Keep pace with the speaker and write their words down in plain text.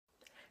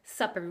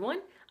Sup everyone,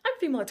 I'm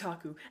Female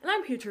Otaku, and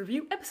I'm here to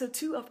review episode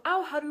 2 of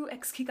Aoharu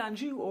x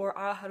Kikanjuu, or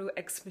Aoharu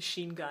x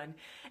Machinegun,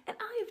 and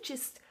I have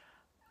just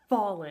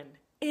fallen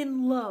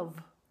in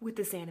love with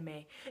this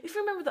anime. If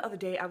you remember the other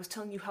day, I was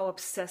telling you how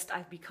obsessed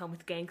I've become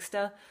with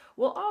gangsta.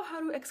 Well,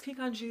 Aoharu x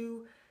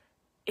Kikanjuu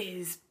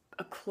is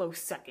a close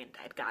second,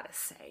 I'd gotta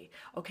say.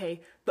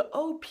 Okay, the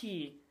OP,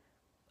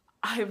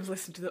 I've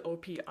listened to the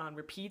OP on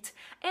repeat,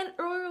 and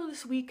earlier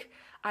this week,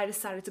 I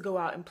decided to go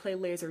out and play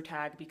laser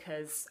tag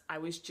because I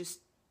was just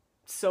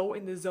so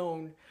in the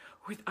zone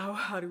with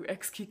Aoharu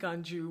x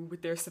Kikanjuu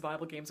with their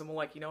survival games. I'm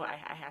like, you know, I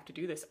have to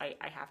do this. I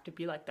have to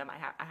be like them.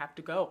 I have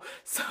to go.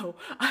 So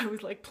I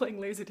was like playing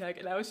laser tag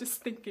and I was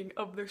just thinking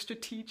of their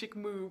strategic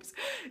moves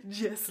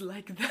just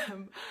like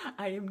them.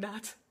 I am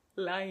not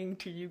lying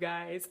to you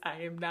guys.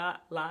 I am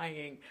not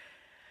lying.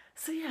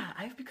 So yeah,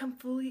 I've become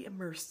fully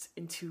immersed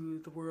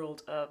into the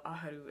world of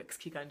Aoharu x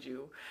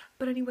Kikanjuu.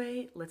 But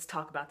anyway, let's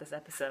talk about this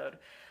episode.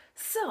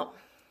 So,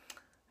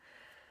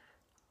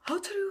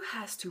 Hotaru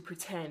has to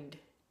pretend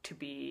to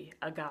be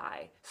a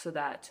guy so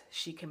that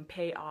she can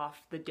pay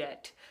off the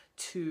debt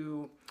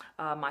to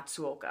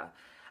Matsuoka.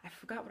 I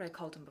forgot what I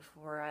called him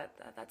before.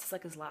 That's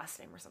like his last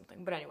name or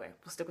something. But anyway,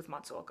 we'll stick with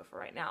Matsuoka for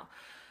right now.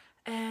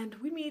 And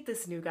we meet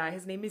this new guy.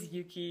 His name is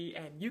Yukki,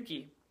 and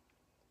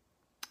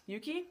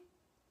Yukki,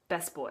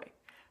 best boy.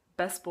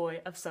 Best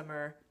boy of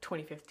summer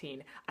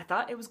 2015. I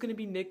thought it was gonna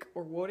be Nick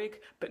or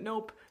Warwick, but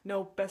nope,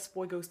 no, best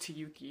boy goes to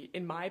Yukki.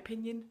 In my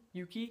opinion,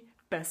 Yukki,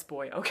 best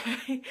boy,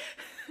 okay?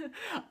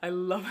 I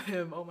love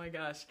him, oh my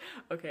gosh.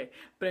 Okay,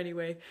 but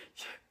anyway,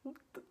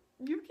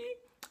 Yukki,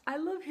 I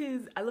love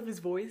his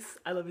voice,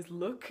 I love his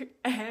look,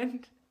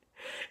 and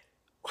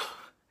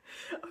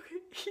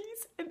okay,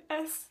 he's an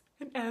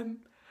S&M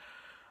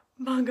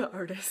manga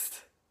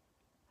artist.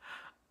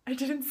 I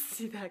didn't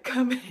see that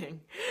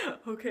coming,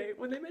 okay?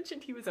 When they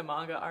mentioned he was a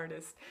manga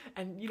artist,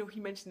 and, you know, he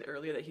mentioned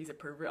earlier that he's a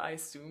pervert, I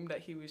assumed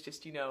that he was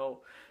just, you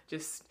know,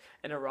 just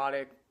an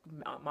erotic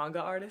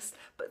manga artist.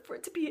 But for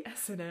it to be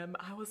S&M,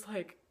 I was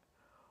like,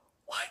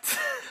 what?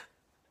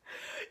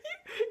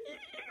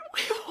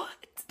 Wait, what?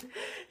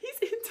 He's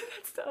into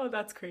that stuff? Oh,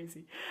 that's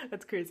crazy.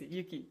 That's crazy.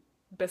 Yukki,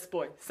 best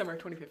boy, summer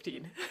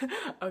 2015.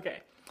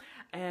 Okay.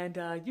 And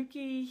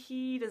Yukki,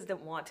 he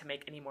doesn't want to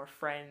make any more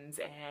friends,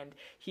 and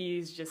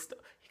he's just,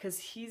 because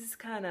he's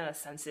kind of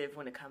sensitive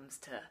when it comes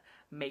to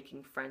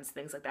making friends,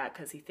 things like that,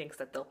 because he thinks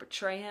that they'll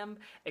betray him,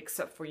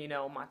 except for, you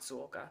know,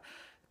 Matsuoka,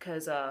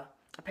 because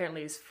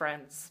apparently his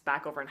friends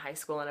back over in high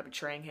school ended up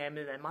betraying him,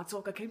 and then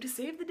Matsuoka came to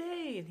save the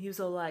day, and he was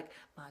all like,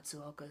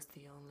 Matsuoka's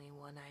the only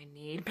one I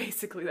need,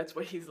 basically that's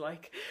what he's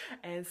like.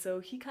 And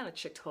so he kind of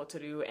tricked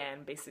Hotaru,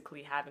 and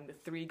basically having the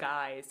three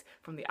guys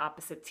from the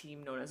opposite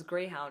team known as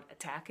Greyhound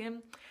attack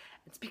him.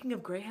 And speaking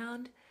of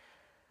Greyhound,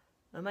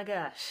 oh my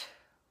gosh,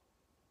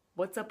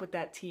 what's up with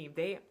that team?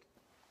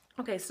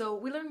 Okay, so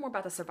we learned more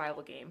about the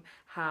survival game,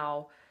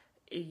 how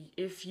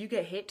if you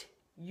get hit,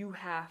 you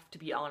have to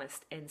be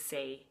honest and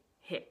say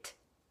hit.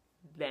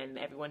 Then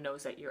everyone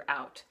knows that you're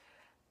out.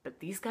 But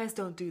these guys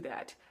don't do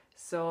that.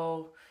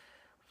 So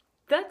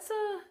that's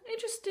a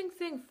interesting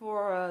thing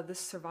for this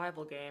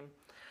survival game.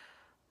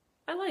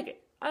 I like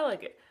it. I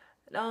like it.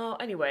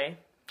 Anyway,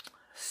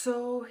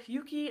 so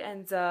Yukki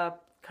ends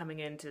up coming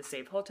in to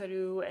save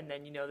Hotaru, and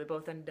then, you know, they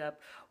both end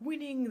up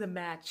winning the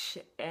match,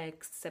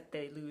 except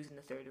they lose in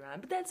the third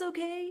round. But that's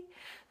okay.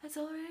 That's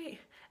alright.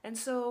 And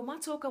so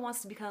Matsuoka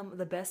wants to become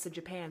the best in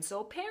Japan. So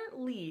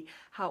apparently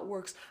how it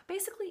works,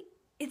 basically,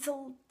 it's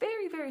a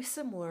very, very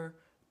similar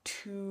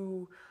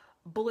to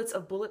Bullets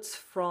of Bullets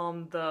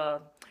from the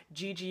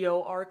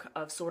GGO arc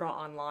of Sword Art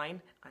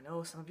Online. I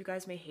know some of you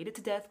guys may hate it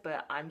to death,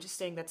 but I'm just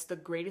saying that's the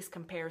greatest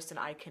comparison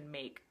I can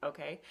make,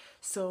 okay?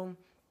 So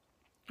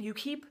you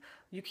keep,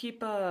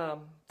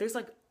 there's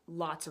like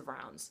lots of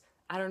rounds.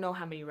 I don't know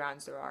how many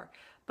rounds there are,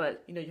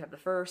 but you know, you have the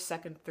first,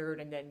 second, third,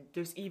 and then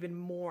there's even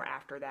more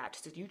after that.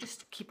 So you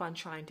just keep on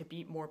trying to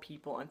beat more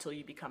people until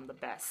you become the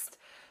best.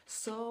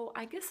 So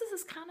I guess this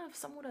is kind of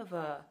somewhat of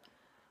a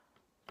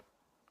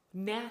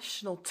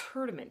national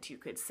tournament, you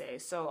could say.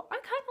 So I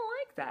kind of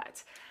like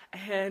that.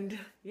 And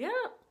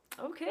yeah,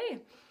 okay.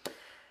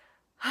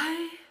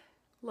 I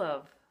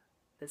love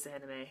this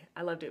anime.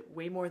 I loved it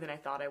way more than I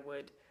thought I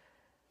would.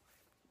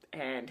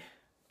 And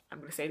I'm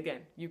gonna say it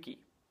again, Yukki,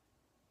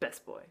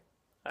 best boy.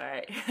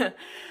 Alright.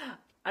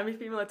 I'm a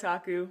Female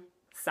Otaku.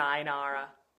 Sayonara.